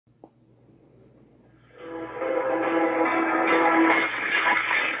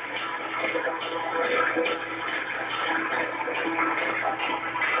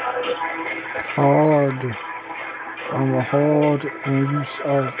hard. I'm a hard and you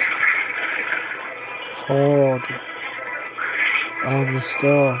soft. Hard. All the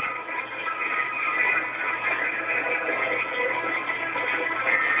stuff.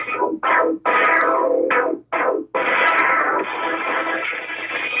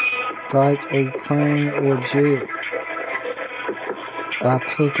 Like a plane or jet, I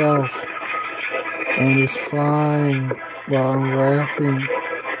took off and it's flying while I'm rapping.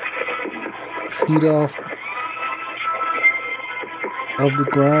 Feet off of the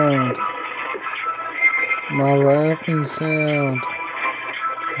ground. My rapping sound.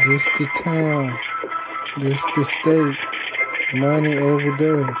 This the town. This the state. Money every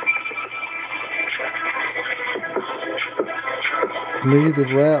day. Me the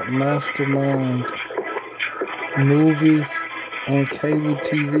rap mastermind. Movies and cable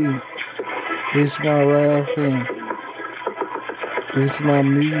TV. This my rapping. This my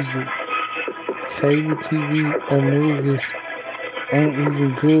music. Cable TV and movies ain't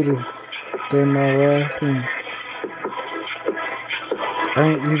even gooder than my rapping.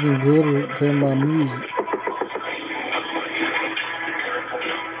 Ain't even gooder than my music.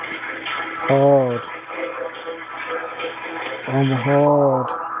 Hard. I'm hard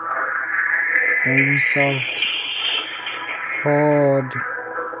and you soft. Hard.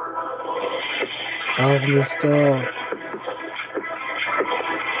 Off the star.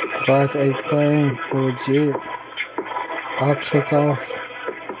 Like a plane or a jet, I took off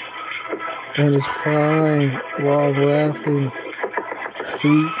and it's flying while rapping.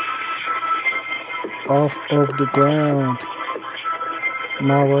 Feet off of the ground.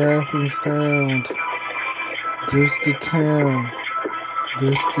 My rapping sound. This the town.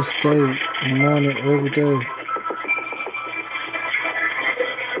 This the state. Money every day.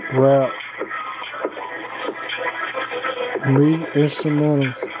 Rap. Me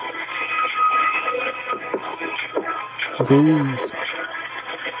instrumentals. These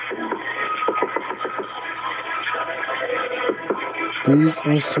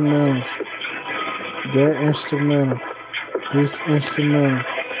instrumentals, that instrumental, this instrumental,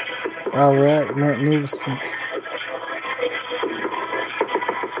 I rap magnificent.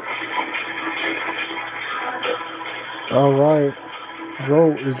 Alright,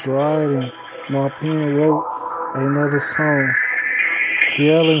 wrote is writing, my pen wrote another song,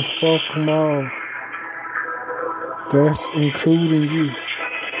 yelling fuck 'em all. That's including you.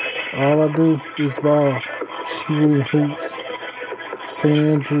 All I do is ball, shooting hoops, St.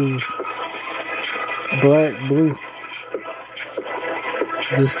 Andrews, black, blue.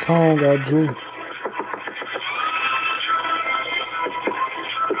 This song I drew.